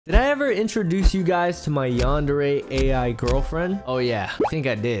Did I ever introduce you guys to my Yandere AI girlfriend? Oh yeah, I think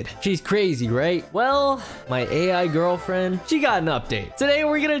I did. She's crazy, right? Well, my AI girlfriend, she got an update. Today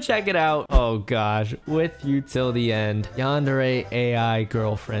we're gonna check it out. Oh gosh, with you till the end. Yandere AI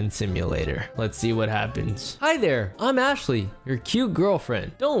girlfriend simulator. Let's see what happens. Hi there, I'm Ashley, your cute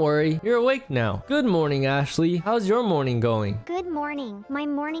girlfriend. Don't worry, you're awake now. Good morning, Ashley. How's your morning going? Good morning. My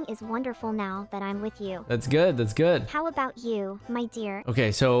morning is wonderful now that I'm with you. That's good, that's good. How about you, my dear?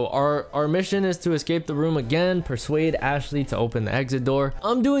 Okay, so our mission is to escape the room again, persuade Ashley to open the exit door.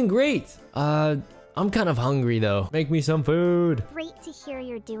 I'm doing great. I'm kind of hungry though. Make me some food. Great to hear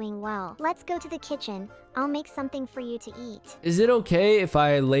you're doing well. Let's go to the kitchen. I'll make something for you to eat. Is it okay if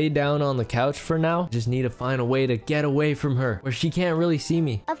I lay down on the couch for now? Just need to find a way to get away from her where she can't really see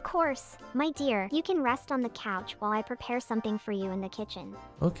me. Of course, my dear. You can rest on the couch while I prepare something for you in the kitchen.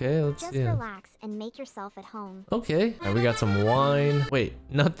 Okay, let's see. Just relax and make yourself at home. Okay. All right, we got some wine. Wait,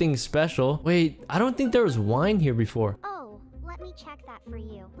 nothing special. Wait, I don't think there was wine here before. Oh, let me check that for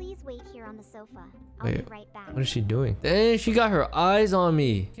you. Please wait here on the sofa. I'll be right back. What is she doing? Dang, she got her eyes on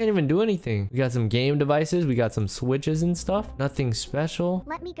me. Can't even do anything. We got some game devices. We got some switches and stuff. Nothing special.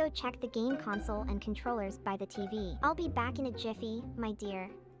 Let me go check the game console and controllers by the TV. I'll be back in a jiffy, my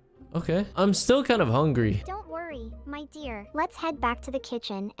dear. Okay. I'm still kind of hungry. Don't worry, my dear. Let's head back to the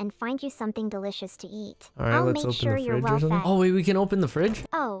kitchen and find you something delicious to eat. All right, I'll let's make open sure the you're fridge well or something. fed. Oh, wait, we can open the fridge?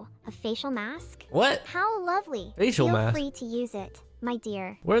 Oh, a facial mask? What? How lovely. Facial mask? Feel free to use it, my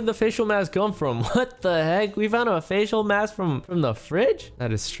dear. Where'd the facial mask come from? What the heck? We found a facial mask from the fridge?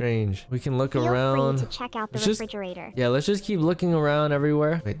 That is strange. We can look around. Feel free to check out the refrigerator. Yeah, let's just keep looking around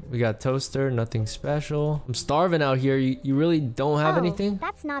everywhere. Wait, we got toaster, nothing special. I'm starving out here. You really don't have anything?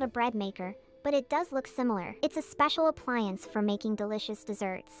 That's not a bread maker, but it does look similar. It's a special appliance for making delicious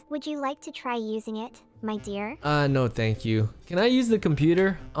desserts. Would you like to try using it, my dear? No, thank you. Can I use the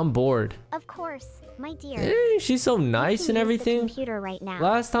computer? I'm bored. Of course, my dear. Hey, she's so nice and everything. The computer right now.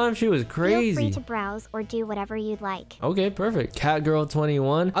 Last time she was crazy. Feel free to browse or do whatever you'd like. Okay, perfect.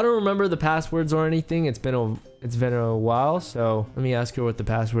 Catgirl21. I don't remember the passwords or anything. It's been a while, so let me ask her what the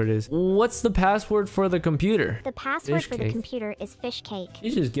password is. What's the password for the computer? The password for the computer is fish cake.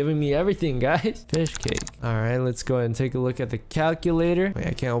 She's just giving me everything, guys. Fish cake. All right, let's go ahead and take a look at the calculator. Wait,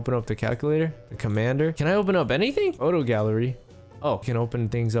 I can't open up the calculator. The commander. Can I open up anything? Photo gallery. Oh, can open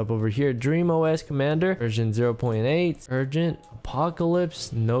things up over here. Dream OS Commander, version 0.8. Urgent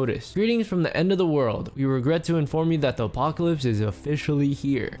Apocalypse Notice. Greetings from the end of the world. We regret to inform you that the apocalypse is officially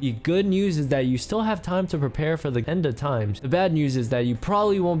here. The good news is that you still have time to prepare for the end of times. The bad news is that you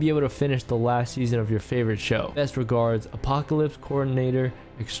probably won't be able to finish the last season of your favorite show. Best regards, Apocalypse Coordinator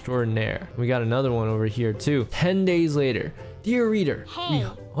Extraordinaire. We got another one over here too. 10 days later. Dear reader. Hey.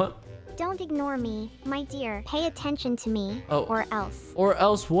 What? Don't ignore me, my dear. Pay attention to me, or else. Or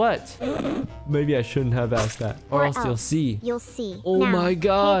else what? Maybe I shouldn't have asked that. Or else you'll see. You'll see. Oh now, my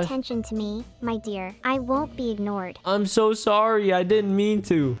god. Pay attention to me, my dear. I won't be ignored. I'm so sorry. I didn't mean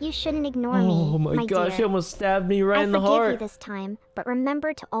to. You shouldn't ignore me, Oh my gosh, dear. she almost stabbed me right in the I heart. forgive you this time, but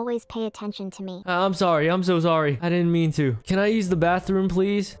remember to always pay attention to me. I'm sorry. I'm so sorry. I didn't mean to. Can I use the bathroom,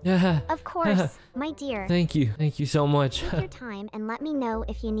 please? Yeah. Of course, my dear. Thank you. Thank you so much. Take your time and let me know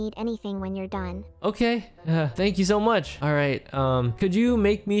if you need anything when you're done. Okay. Thank you so much. All right. Could you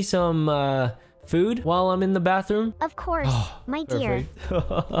make me some food while I'm in the bathroom? Of course, my dear.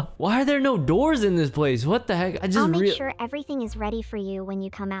 Why are there no doors in this place? What the heck? I'll make sure everything is ready for you when you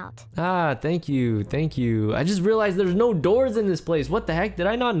come out. Thank you. Thank you. I just realized there's no doors in this place. What the heck? Did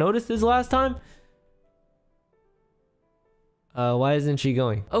I not notice this last time? Why isn't she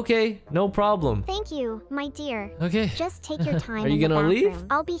going? Okay, no problem. Thank you, my dear. Okay. Just take your time. Are you gonna leave?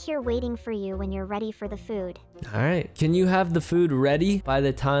 I'll be here waiting for you when you're ready for the food. All right. Can you have the food ready by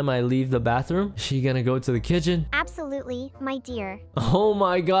the time I leave the bathroom? Is she gonna go to the kitchen? Absolutely, my dear. Oh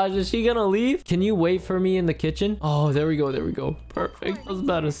my gosh, is she gonna leave? Can you wait for me in the kitchen? Oh, there we go. There we go. Perfect. I was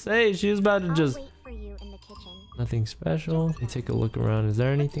about to say, she was about to just... I'll wait for you in the kitchen. Nothing special. Let me take a look around. Is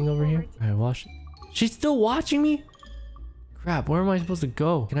there anything over here? All right, watch. She's still watching me? Crap, where am I supposed to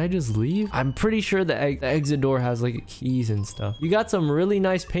go? Can I just leave? I'm pretty sure the exit door has like keys and stuff. You got some really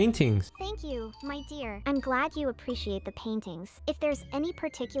nice paintings. Thank you, my dear. I'm glad you appreciate the paintings. If there's any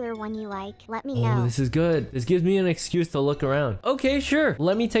particular one you like, let me know. Oh, this is good. This gives me an excuse to look around. Okay, sure.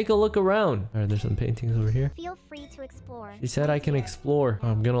 Let me take a look around. All right, there's some paintings over here. Feel free to explore. She said I can explore.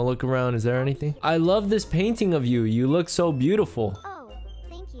 I'm gonna look around. Is there anything? I love this painting of you. You look so beautiful. Oh,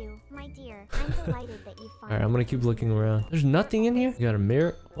 thank you, my dear. I'm delighted that you find. Alright, I'm gonna keep looking around. There's nothing in here? You got a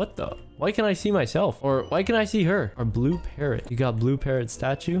mirror? What the? Why can't I see myself? Or why can I see her? Our blue parrot. You got blue parrot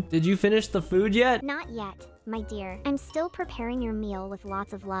statue? Did you finish the food yet? Not yet. my dear. I'm still preparing your meal with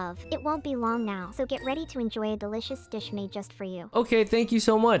lots of love. It won't be long now, so get ready to enjoy a delicious dish made just for you. Okay, thank you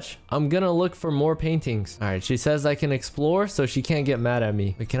so much. I'm gonna look for more paintings. All right, she says I can explore, so she can't get mad at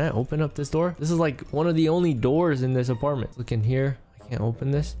me. Wait, can I open up this door? This is like one of the only doors in this apartment. Look in here. I can't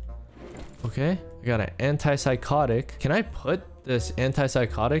open this. Okay, I got an antipsychotic. Can I put this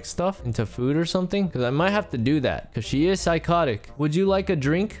antipsychotic stuff into food or something? Because I might have to do that because she is psychotic. Would you like a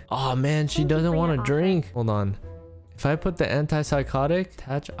drink? Oh man, she doesn't want a drink. Hold on. If I put the antipsychotic,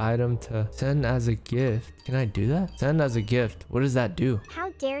 attach item to send as a gift. Can I do that? Send as a gift. What does that do?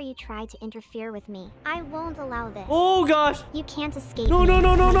 How dare you try to interfere with me? I won't allow this. Oh gosh. You can't escape No, me. no,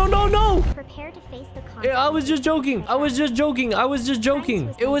 no, no, no, no, no. Prepare to face the consequences. Yeah, I was just joking. I was just joking. I was just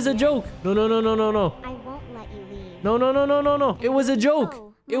joking. It was a joke. No, no, no, no, no, no. I won't let you leave. No, no, no, no, no, no. It was a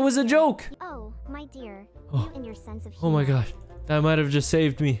joke. It was a joke. Oh, my dear. Oh. You and your sense of humor. Oh my gosh. That might have just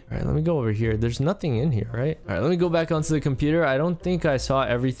saved me. All right, let me go over here. There's nothing in here, right? All right, let me go back onto the computer. I don't think I saw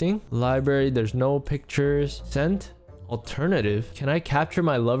everything. Library, there's no pictures. Sent. Alternative. Can I capture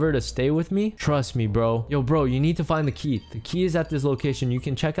my lover to stay with me? Trust me, bro. Yo, bro, you need to find the key. The key is at this location. You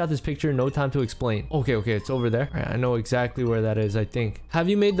can check out this picture. No time to explain. Okay, okay, it's over there. All right, I know exactly where that is, I think. Have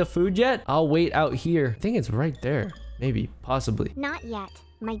you made the food yet? I'll wait out here. I think it's right there. Maybe, possibly. Not yet,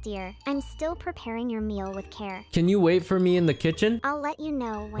 my dear. I'm still preparing your meal with care. Can you wait for me in the kitchen? I'll let you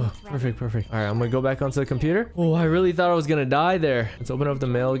know when it's ready. Perfect, perfect. All right, I'm gonna go back onto the computer. Oh, I really thought I was gonna die there. Let's open up the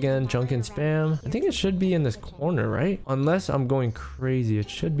mail again. Junk and spam. I think it should be in this corner, right? Unless I'm going crazy. It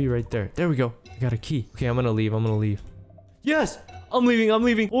should be right there. There we go. I got a key. Okay, I'm gonna leave. I'm gonna leave. Yes! I'm leaving. I'm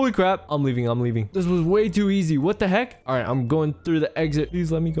leaving. Holy crap. I'm leaving. I'm leaving. This was way too easy. What the heck? All right, I'm going through the exit.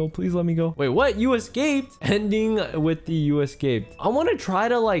 Please let me go. Please let me go. Wait, what? You escaped? Ending with the you escaped. I want to try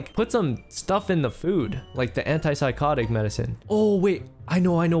to like put some stuff in the food, like the antipsychotic medicine. Oh, wait. I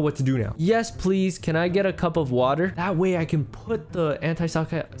know what to do now. Yes, please. Can I get a cup of water? That way I can put the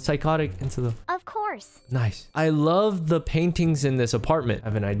antipsychotic into the... Of course. Nice. I love the paintings in this apartment. I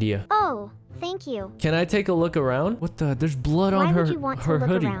have an idea. Oh, thank you. Can I take a look around? What the? There's blood on Why her would you want to her look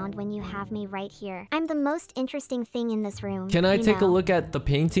hoodie. around when you have me right here? I'm the most interesting thing in this room. Can I you take a know. look at the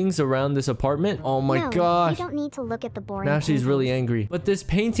paintings around this apartment? Oh my No, gosh. you don't need to look at the boring Now she's really paintings. angry. But this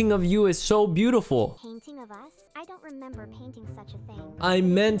painting of you is so beautiful. Painting of us? I don't remember painting such a thing. I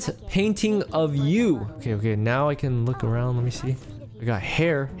meant painting of you. Okay, okay. Now I can look around. Let me see. I got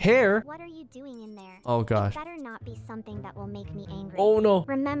hair. Hair? What are you doing in there? Oh gosh. It better not be something that will make me angry. Oh no.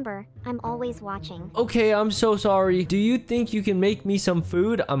 Remember, I'm always watching. Okay, I'm so sorry. Do you think you can make me some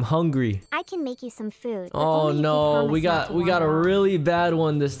food? I'm hungry. I can make you some food. but Oh only if you no, promise we not got to a wander off. really bad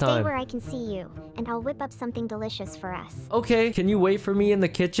one this Stay time. where I can see you, and I'll whip up something delicious for us. Okay, can you wait for me in the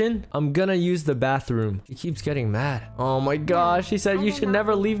kitchen? I'm gonna use the bathroom. He keeps getting mad. Oh my gosh, he said I you will should not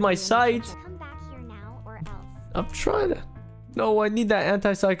never wait leave for my you in the sight. kitchen. Come back here now, or else. I'm trying to... No, I need that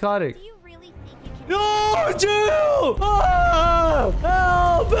antipsychotic. Do you really think you can? No, Jill! Ah! Help!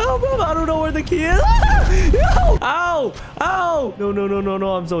 Help! Help! I don't know where the key is. Ah! No! Ow! Ow! No, no, no, no,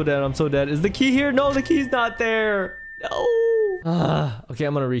 no. I'm so dead. I'm so dead. Is the key here? No, the key's not there. No. Ah, okay,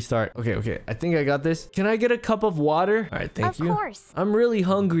 I'm gonna restart. Okay, okay. I think I got this. Can I get a cup of water? All right, thank you. Of course. I'm really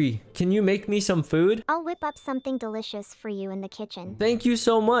hungry. Can you make me some food? I'll whip up something delicious for you in the kitchen. Thank you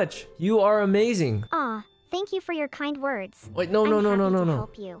so much. You are amazing. Ah, thank you for your kind words. Wait, no, no, I'm no, no, happy no, to no.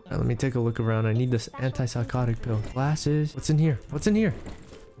 help you. All right, let me take a look around. I need this antipsychotic pill. Glasses. What's in here? What's in here?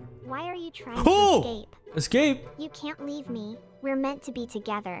 Why are you trying Oh! to escape? Escape? You can't leave me. We're meant to be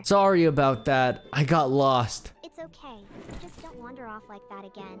together. Sorry about that. I got lost. It's okay. Just don't wander off like that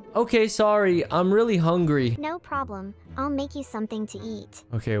again. Okay, sorry. I'm really hungry. No problem. I'll make you something to eat.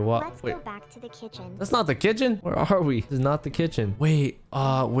 Okay, what? Let's Wait. go back to the kitchen. That's not the kitchen. Where are we? This is not the kitchen. Wait.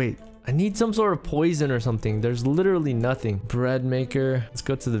 Wait. I need some sort of poison or something. There's literally nothing. Bread maker. Let's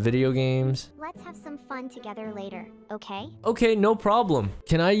go to the video games. Let's have some fun together later, okay? Okay, no problem.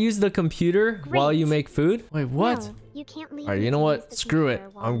 Can I use the computer while you Great. make food? Wait, what? No, you can't leave. All right, me you know to what? use the Screw it.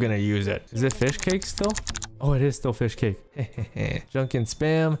 computer while I'm you gonna make use it. Is it fish cake still? Oh, it is still fish cake. Junk and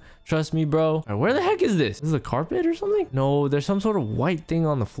spam. Trust me, bro. All right, where the heck is this? Is this a carpet or something? No, there's some sort of white thing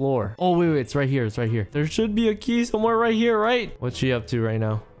on the floor. Oh, wait, it's right here. It's right here. There should be a key somewhere right here, right? What's she up to right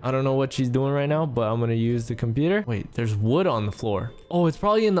now? I don't know what she's doing right now, but I'm gonna use the computer. Wait, there's wood on the floor. Oh, it's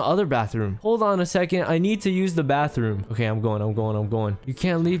probably in the other bathroom. Hold on a second. I need to use the bathroom. Okay, I'm going. You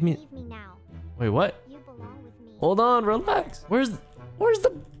can't leave me. Leave me now. Wait, what? You belong with me. Hold on, relax. Where's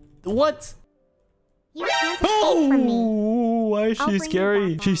the what? You can't escape from me. Oh, why is I'll she bring you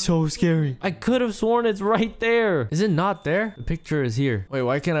scary? back She's on. so scary. I could have sworn it's right there. Is it not there? The picture is here. Wait,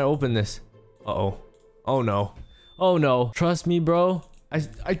 why can't I open this? Uh-oh. Oh no. Oh no. Trust me, bro.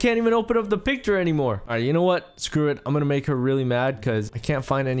 I can't even open up the picture anymore. All right, you know what? Screw it. I'm gonna make her really mad because I can't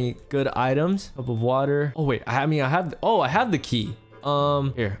find any good items. Cup of water. Oh wait, I have the key.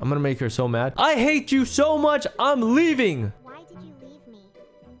 Here, I'm gonna make her so mad. I hate you so much. I'm leaving. Why did you leave me?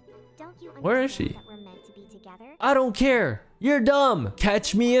 Don't you understand Where is she? that we're meant to be together? I don't care. You're dumb.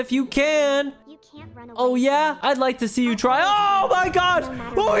 Catch me if you can. You can't run away. Oh yeah? I'd like to see you try. Oh my gosh.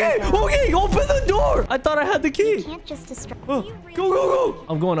 Okay, open the door. I thought I had the key. You can't just distract. Oh, go.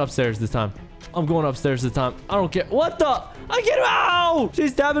 I'm going upstairs this time. I don't care. What the? I get out.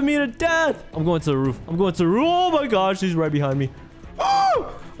 She's stabbing me to death. I'm going to the roof. Oh my gosh, she's right behind me.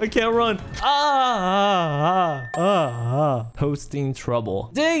 Oh, I can't run. Hosting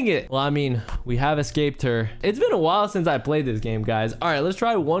trouble. Dang it. Well, I mean, we have escaped her. It's been a while since I played this game, guys. All right, let's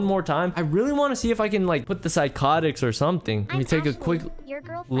try one more time. I really want to see if I can like put the psychotics or something. Let me take a quick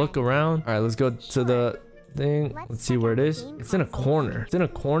look around. All right, let's go to the thing. Let's see where it is. It's in a corner. It's in a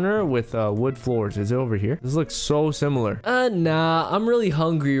corner with wood floors. Is it over here? This looks so similar. Nah, I'm really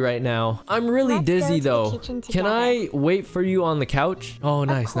hungry right now. I'm really dizzy though. Can I wait for you on the couch? Oh,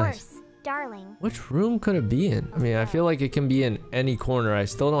 nice. Darling. Which room could it be in? I mean, I feel like it can be in any corner. I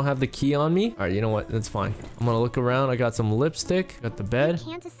still don't have the key on me. All right, you know what? That's fine. I'm gonna look around. I got some lipstick. Got the bed. You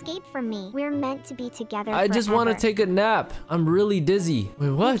can't escape from me. We're meant to be together I just want to take a nap. I'm really dizzy. Wait,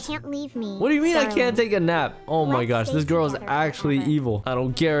 what? You can't leave me. What do you mean darling. I can't take a nap? Oh my gosh, this girl is actually evil. I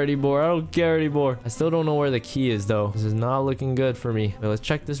don't care anymore. I still don't know where the key is though. This is not looking good for me. Wait, let's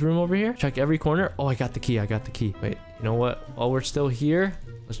check this room over here. Check every corner. Oh, I got the key. Wait, you know what? While we're still here,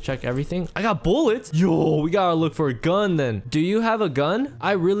 let's check everything. I got bullets. Yo, we gotta look for a gun then. Do you have a gun?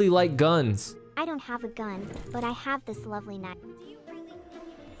 I really like guns. I don't have a gun, but I have this lovely knife. Do you really need to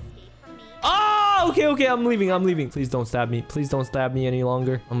escape from me? Oh, okay. I'm leaving. Please don't stab me any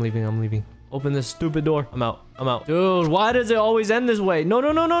longer. I'm leaving. Open this stupid door. I'm out. Dude, why does it always end this way? No.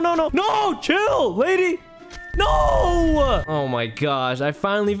 No, chill, lady. No! Oh my gosh, I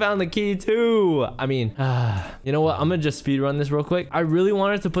finally found the key too. I mean, you know what? I'm gonna just speed run this real quick. I really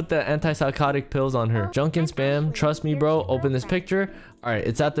wanted to put the antipsychotic pills on her. Junk and spam. Trust me, bro. Open this picture. All right,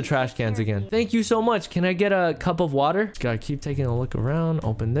 it's at the trash cans again. Thank you so much. Can I get a cup of water? Just gotta keep taking a look around.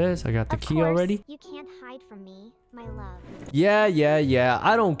 Open this. I got the key already. You can't hide from me, my love. Yeah.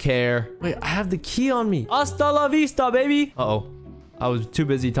 I don't care. Wait, I have the key on me. Hasta la vista, baby. Uh-oh. I was too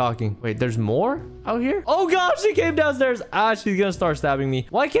busy talking. Wait, there's more out here? Oh gosh, she came downstairs. She's gonna start stabbing me.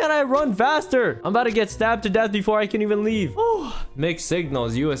 Why can't I run faster? I'm about to get stabbed to death before I can even leave. Oh, mixed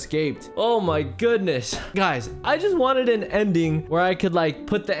signals, you escaped. Oh my goodness. Guys, I just wanted an ending where I could like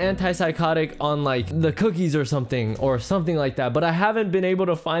put the antipsychotic on like the cookies or something like that. But I haven't been able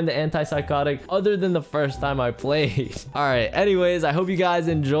to find the antipsychotic other than the first time I played. All right, anyways, I hope you guys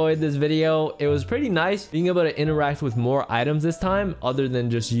enjoyed this video. It was pretty nice being able to interact with more items this time other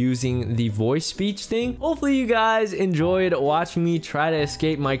than just using the voice speech thing. Hopefully you guys enjoyed watching me try to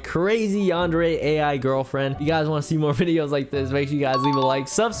escape my crazy Yandere AI girlfriend. If you guys want to see more videos like this, make sure you guys leave a like,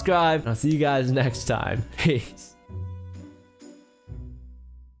 subscribe, and I'll see you guys next time. Peace.